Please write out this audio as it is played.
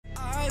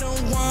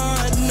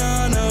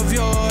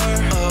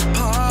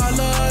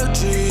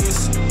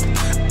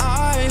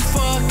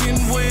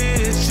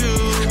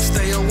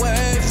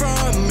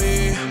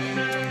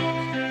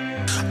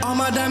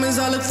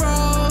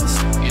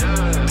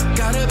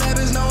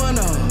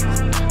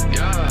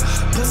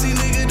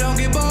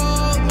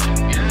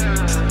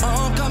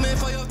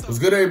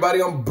good,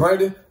 everybody? I'm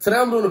Brandon. Today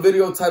I'm doing a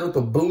video titled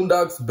The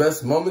Boondocks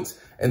Best Moments,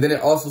 and then it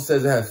also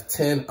says it has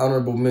 10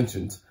 honorable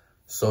mentions.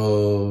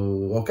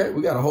 So, okay,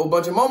 we got a whole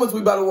bunch of moments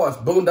we about to watch.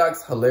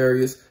 Boondocks,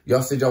 hilarious.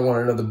 Y'all said y'all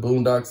wanted another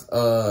Boondocks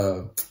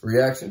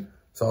reaction.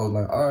 So I was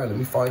like, all right, let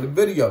me find the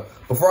video.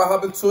 Before I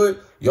hop into it,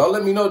 y'all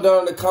let me know down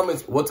in the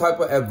comments what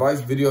type of advice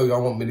video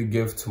y'all want me to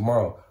give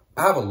tomorrow.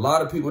 I have a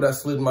lot of people that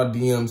slid in my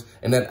DMs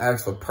and that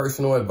ask for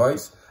personal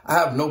advice. I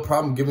have no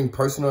problem giving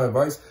personal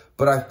advice,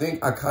 but I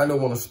think I kind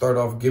of want to start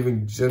off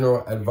giving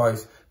general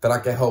advice that I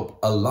can help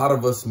a lot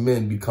of us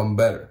men become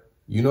better.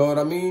 You know what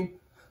I mean?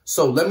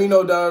 So let me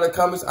know down in the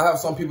comments. I have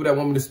some people that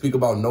want me to speak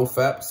about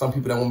NoFap. Some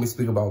people that want me to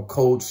speak about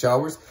cold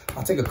showers.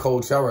 I take a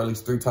cold shower at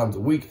least 3 times a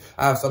week.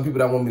 I have some people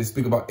that want me to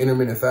speak about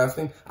intermittent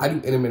fasting. I do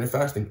intermittent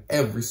fasting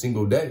every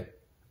single day.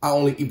 I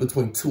only eat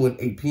between 2 and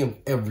 8 p.m.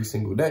 every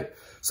single day.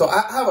 So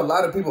I have a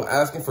lot of people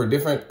asking for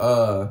different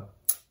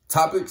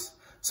topics.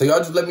 So y'all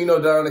just let me know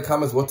down in the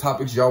comments what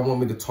topics y'all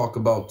want me to talk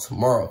about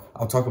tomorrow.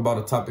 I'll talk about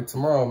a topic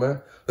tomorrow,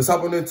 man. Let's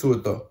hop on into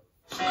it, though.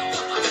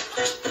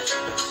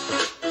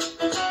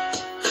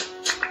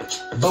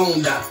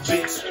 Boondocks,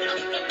 bitch.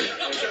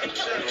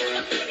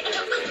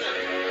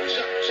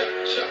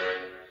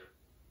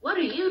 What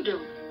are you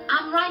doing?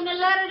 I'm writing a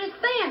letter to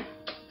Sam.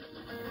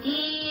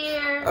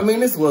 Dear... I mean,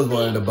 this was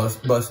one of the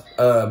best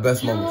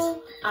moments.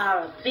 You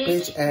are a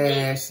Bitch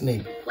ass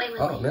nigga. Wait,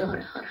 oh,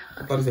 never.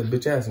 I thought he said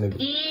bitch ass nigga.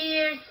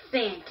 Dear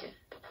Santa,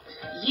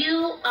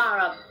 you are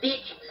a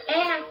bitch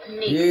ass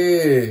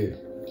nigga. Yeah.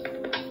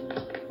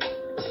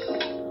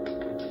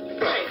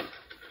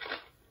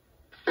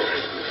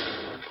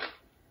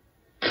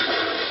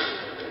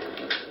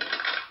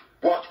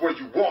 Watch where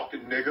you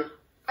walking, nigga.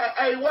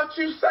 Hey, what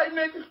you say,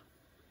 nigga?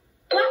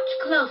 Watch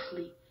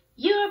closely.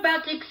 You're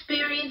about to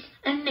experience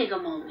a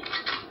nigga moment.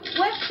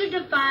 Webster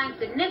defines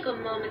the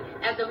nigga moment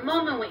as a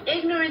moment when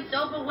ignorance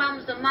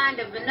overwhelms the mind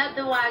of an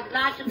otherwise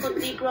logical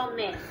Negro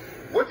man,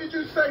 What did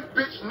you say,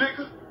 bitch,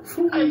 nigga?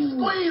 Hey,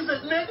 squeeze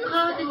it, nigga.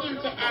 causing him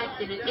to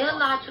act in an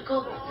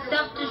illogical,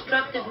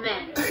 self-destructive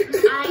manner,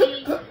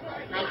 i.e.,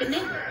 like a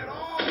nigga.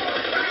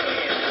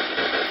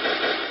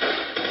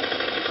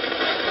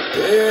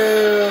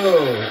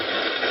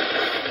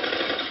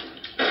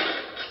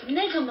 Ew.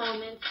 Nigga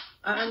moments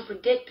are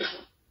unpredictable.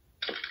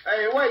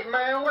 Hey, wait,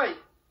 man, wait.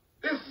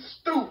 This is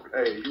stupid.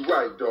 Hey, you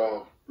right,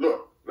 dog.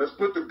 Look, let's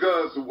put the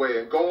guns away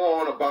and go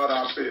on about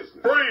our business.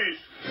 Freeze!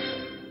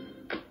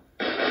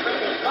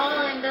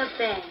 All in the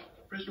bag.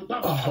 President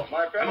Obama,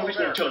 My fellow I don't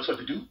Americans. tell us what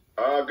to do.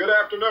 Good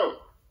afternoon.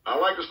 I'd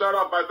like to start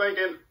off by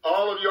thanking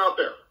all of you out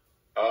there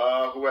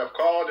who have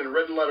called and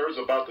written letters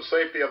about the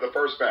safety of the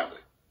First Family.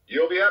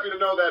 You'll be happy to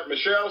know that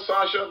Michelle,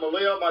 Sasha,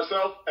 Malia,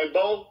 myself, and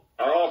Bo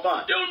are all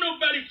fine. Don't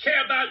nobody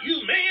care about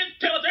you, man.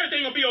 Tell us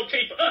everything will be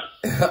okay for us.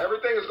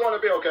 Everything is going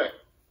to be okay.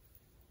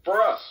 For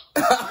us.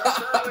 We are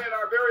currently in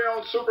our very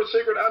own super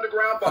secret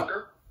underground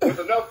bunker with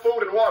enough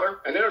food and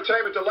water and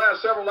entertainment to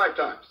last several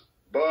lifetimes.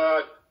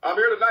 But I'm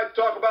here tonight to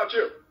talk about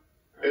you.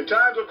 In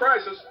times of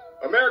crisis,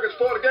 Americans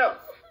pull together.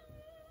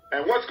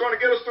 And what's going to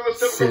get us through this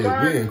difficult Shit,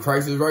 time? we in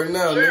crisis right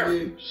now,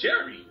 nigga.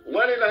 Sherry.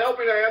 Lending a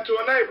helping hand to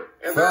a neighbor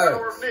in their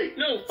hour of need.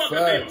 No, fuck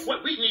Facts. it,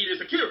 What we need is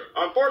a cure.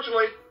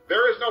 Unfortunately,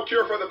 there is no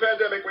cure for the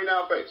pandemic we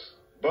now face.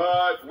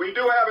 But we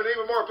do have an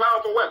even more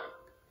powerful weapon.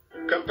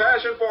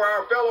 Compassion for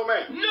our fellow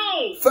man.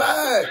 No!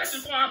 Facts.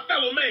 That's for our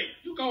fellow man.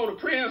 You go to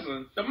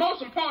prison. The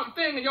most important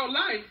thing in your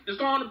life is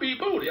going to be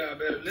booty. Yeah, I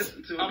better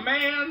listen to A it.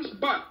 man's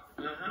butt.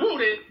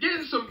 Booty,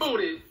 getting some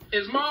booty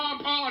is more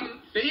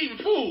important than eating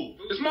food.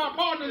 It's more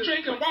important than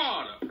drinking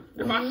water.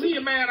 If I see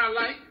a man I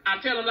like,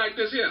 I tell him like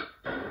this here.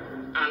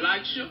 I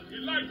like you,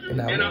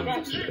 And I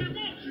want you.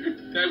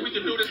 Okay, we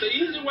can do this the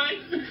easy way,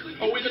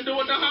 or we can do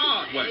it the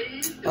hard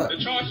way. The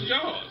choice is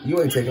yours.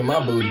 You ain't taking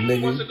my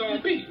booty, What's it nigga.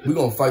 gonna be? We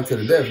gonna fight to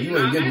the death. You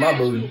ain't getting my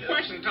booty.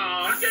 Question,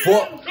 Tom.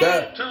 Fuck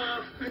that.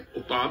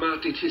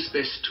 Obama did his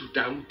best to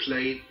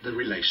downplay the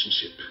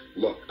relationship.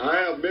 Look, I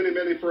have many,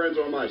 many friends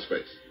on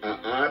MySpace.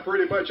 I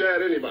pretty much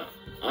add anybody.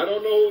 I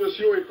don't know who this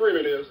Huey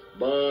Freeman is,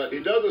 but he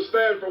doesn't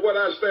stand for what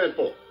I stand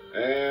for.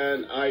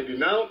 And I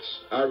denounce,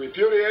 I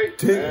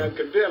repudiate, and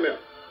condemn him.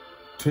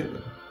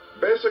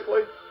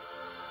 Basically,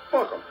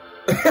 fuck him.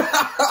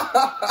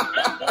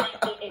 I'm voting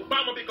for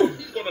Obama because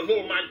he's gonna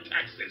lower my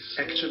taxes.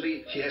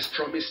 Actually, he has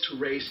promised to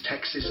raise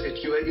taxes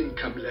at your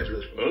income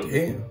level.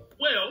 Damn.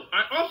 Well,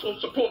 I also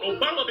support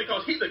Obama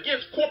because he's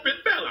against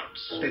corporate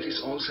bailouts. That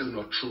is also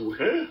not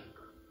true.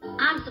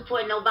 I'm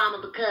supporting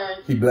Obama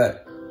because He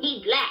black.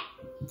 he black.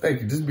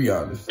 Thank you. Just be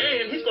honest.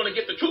 And he's gonna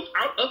get the troops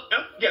out of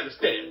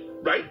Afghanistan,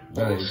 right?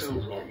 That ain't Also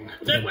shit. wrong.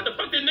 Then what the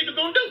fuck that nigga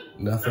gonna do?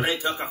 Nothing. They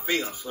took a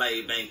field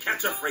slave named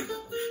Catcher Freeman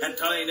and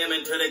turned him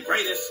into the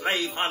greatest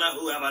slave hunter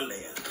who ever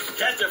lived.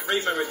 Catcher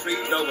Freeman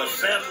retrieved over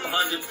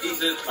 700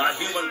 pieces of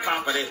human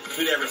property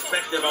to their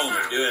respective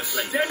owners during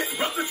slavery. Damn it,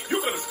 brother, you're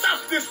gonna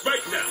stop this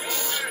right now.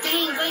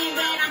 Dang,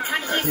 Granddad, I'm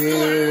trying to get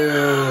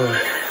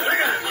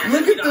Yeah.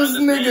 Look at this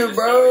nigga,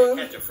 bro.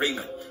 Catcher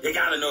Freeman You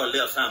gotta know a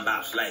little something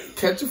about slaves.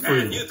 Catch a And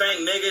freedom. you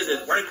think niggas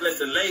is worthless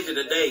and lazy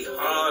today?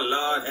 Oh,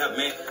 Lord help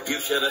me. You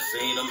should have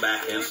seen them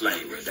back in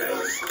slavery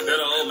days.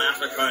 Little old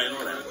Master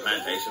Colonel and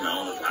plantation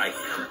owners like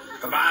him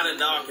provided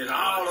darkies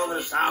all over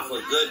the South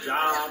with good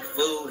jobs,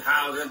 food,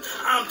 housing.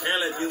 I'm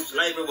telling you,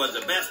 slavery was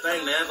the best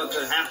thing that ever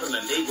could happen to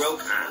Negro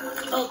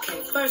kind.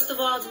 Okay, first of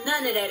all,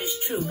 none of that is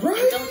true. Right?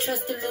 And don't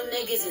trust them little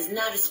niggas is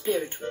not as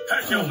spiritual.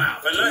 Hush your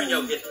mouth and learn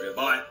your history,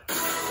 boy.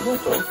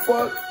 What the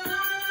fuck?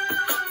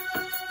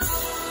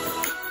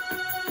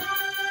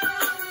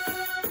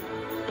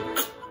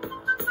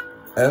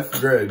 F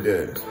grade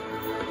dad.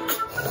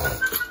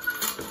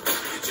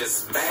 You're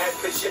just mad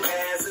cause your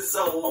ass is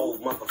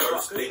old.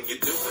 First thing you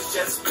do is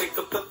just pick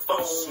up the phone.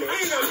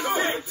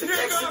 To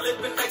text you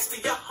living next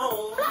to your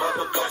home.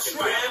 Motherfucking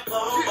grandpa,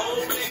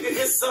 old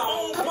nigga, it's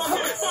on.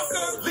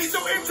 Motherfucker,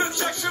 lethal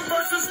interjection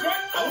versus what?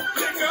 Oh,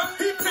 nigga,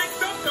 he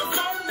picked up the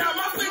phone, now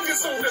my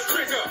fingers on the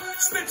trigger.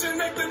 Snitching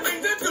ain't the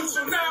thing to do,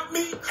 so now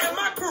me and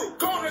my crew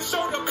gonna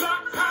show the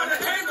block how to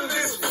handle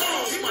this.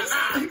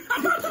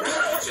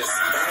 Just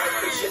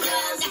mad cause your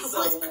ass is That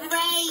was old.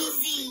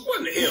 crazy. What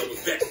in the hell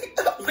was that?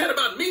 Was that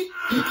about me?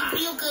 You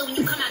feel good when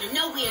you come out of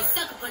nowhere and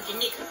suck a bunch of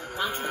niggas.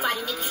 Why don't you fight a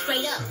nigga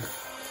straight up?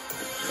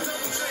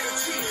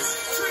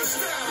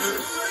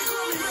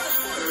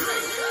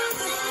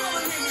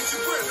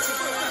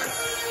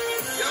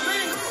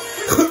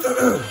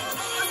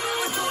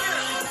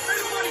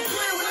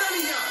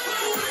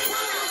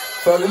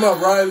 Fuck him up,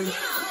 Riley.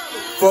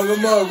 Fuck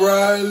him up,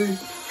 Riley.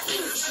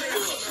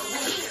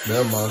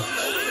 Never mind.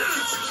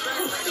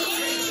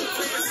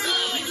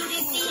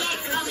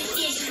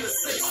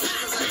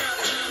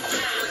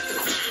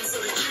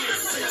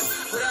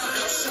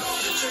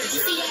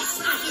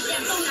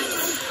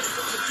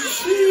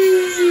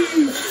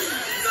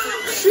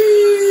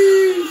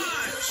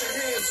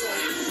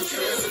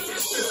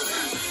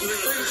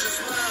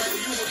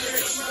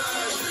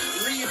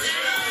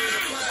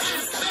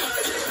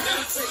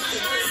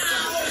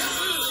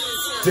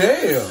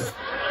 Damn.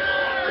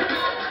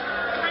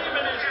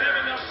 Freeman is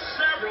giving up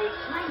several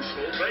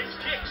crucial base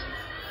kicks.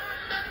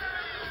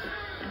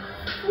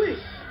 喂，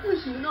为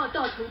什么那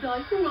大头呆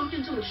忽然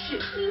变这么炫？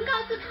您告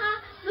诉他，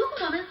如果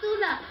我们输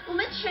了，我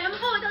们全部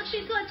都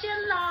去做监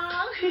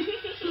牢。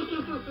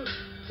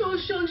都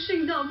相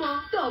信他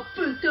吗？大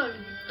笨蛋！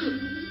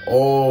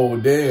 Oh,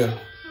 damn.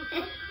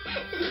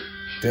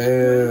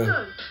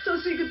 Damn. 这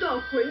是一个大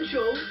混球。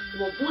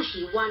我不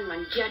喜欢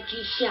人家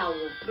讥笑我。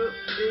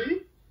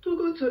诶，他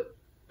刚才。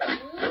 And a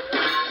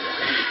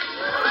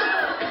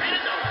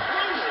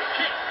brutal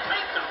kick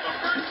takes out the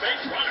first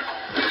base runner.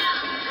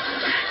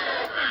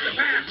 The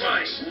pass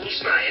play.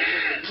 Eat my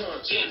ass.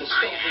 Eat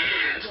my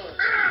ass.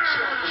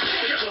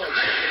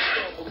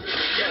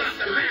 Give up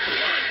the pass.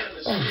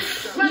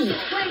 Wait. Eat my ass.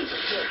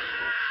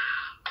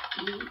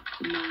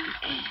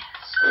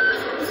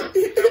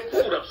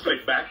 Hold up,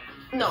 Slickback.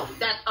 No,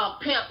 that's a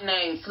pimp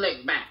named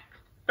Slickback.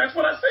 That's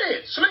what I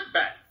said,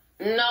 Slickback.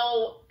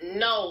 No,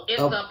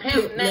 it's a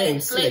pimp named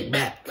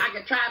Slickback. Like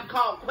a Tribe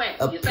Called Quest.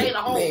 You say the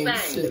whole thing. A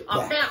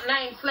pimp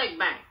named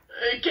Slickback.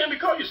 Can we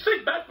call you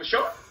Slickback for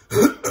short?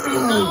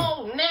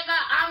 No, nigga,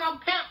 I'm a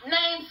pimp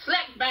named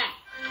Slickback.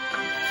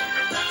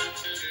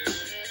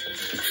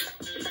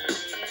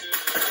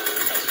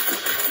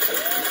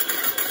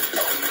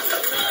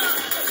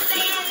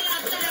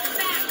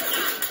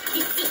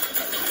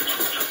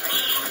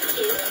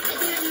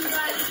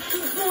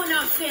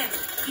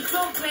 He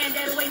threw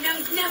Granddad away, now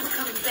he's never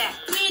coming back.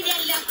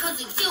 Granddad left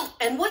because of you.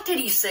 And what did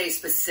he say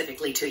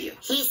specifically to you?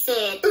 He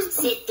said,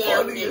 sit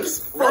down,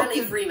 nigga.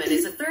 Riley Freeman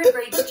is a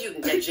third-grade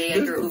student at J.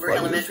 Edgar Hoover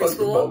Elementary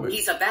School.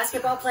 He's a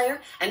basketball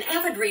player, an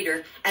avid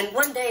reader, and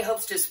one day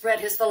hopes to spread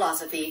his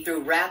philosophy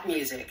through rap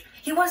music.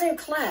 He was in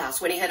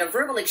class when he had a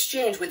verbal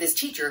exchange with his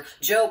teacher,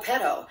 Joe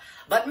Petto.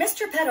 But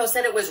Mr. Petto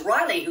said it was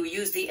Riley who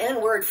used the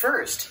N-word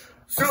first.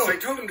 So I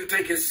told him to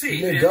take his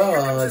seat.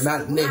 Nigga,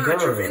 not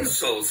nigger.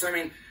 Insults. I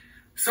mean,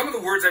 some of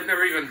the words I've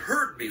never even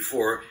heard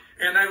before,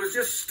 and I was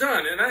just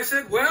stunned. And I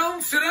said,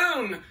 well, sit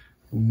down,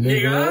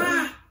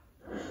 nigga.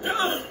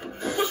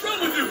 What's wrong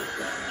with you?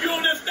 You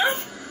on that stuff?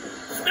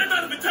 Step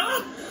out of the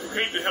tub?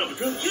 Ain't the hell of a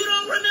gun. You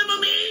don't remember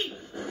me?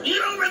 You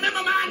don't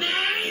remember my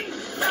name?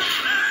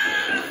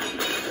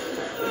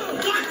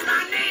 What's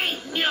my name,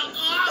 nigga?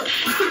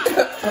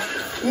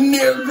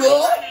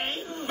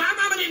 Nigga? My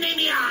mama didn't name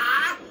me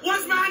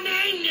What's my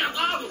name,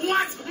 nigga?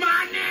 What's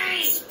my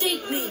name?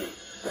 Stick me.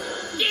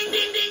 Ding,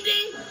 ding, ding,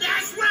 ding.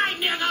 That's right,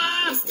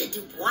 nigga. Mr.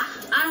 Dubois,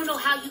 I don't know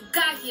how you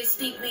got here,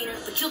 Steve Meaner,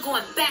 but you're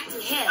going back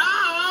to hell.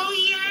 Oh,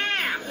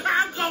 yeah.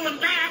 I'm going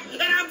back,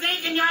 and I'm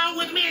taking y'all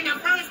with me in the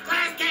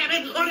first-class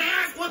cabin on the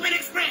Ass-Whooping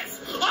Express.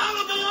 All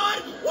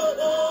aboard.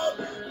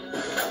 Woo-woo.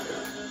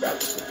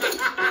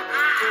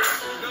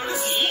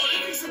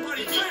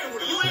 Somebody playing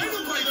with You ain't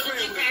supposed to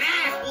get that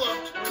ass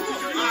whooped.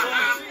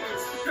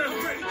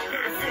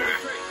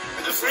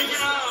 Bring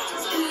it on.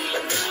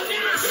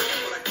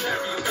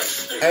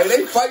 Hey,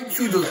 they fighting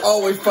scenes was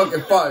always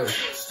fucking fire.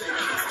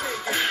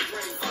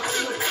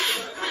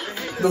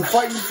 The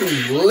fighting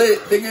scene lit,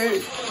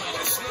 nigga.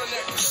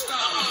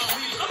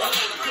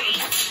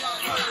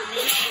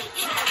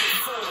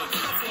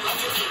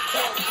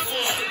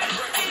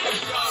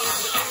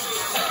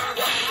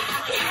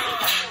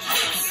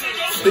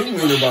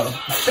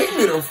 Think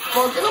meter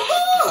fucking him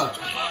up.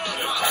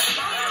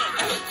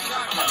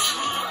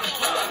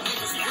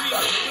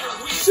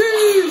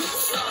 Sheesh.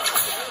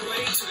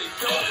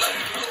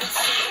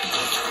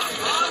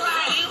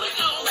 Alright, here we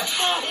go.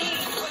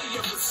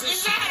 Is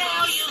that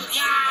all you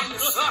got?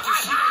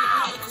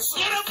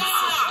 Get a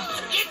bar!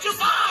 Get your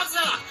bars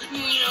up!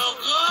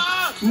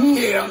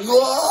 Nigga.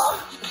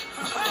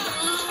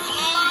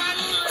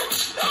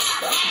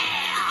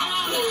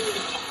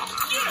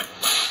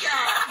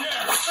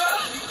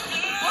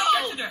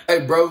 Hey,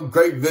 bro,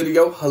 great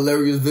video,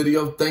 hilarious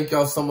video. Thank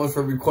y'all so much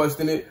for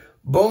requesting it.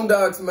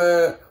 Boondocks,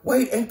 man.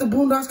 Wait, ain't the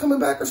Boondocks coming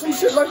back or some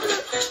shit like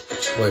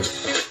that? Wait,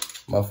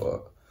 my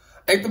fault.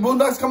 Ain't the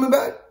Boondocks coming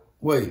back?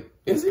 Wait,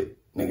 is it?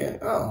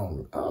 Nigga,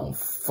 I don't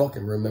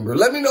fucking remember.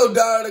 Let me know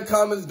down in the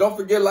comments. Don't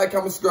forget, like,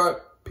 comment, subscribe.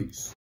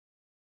 Peace.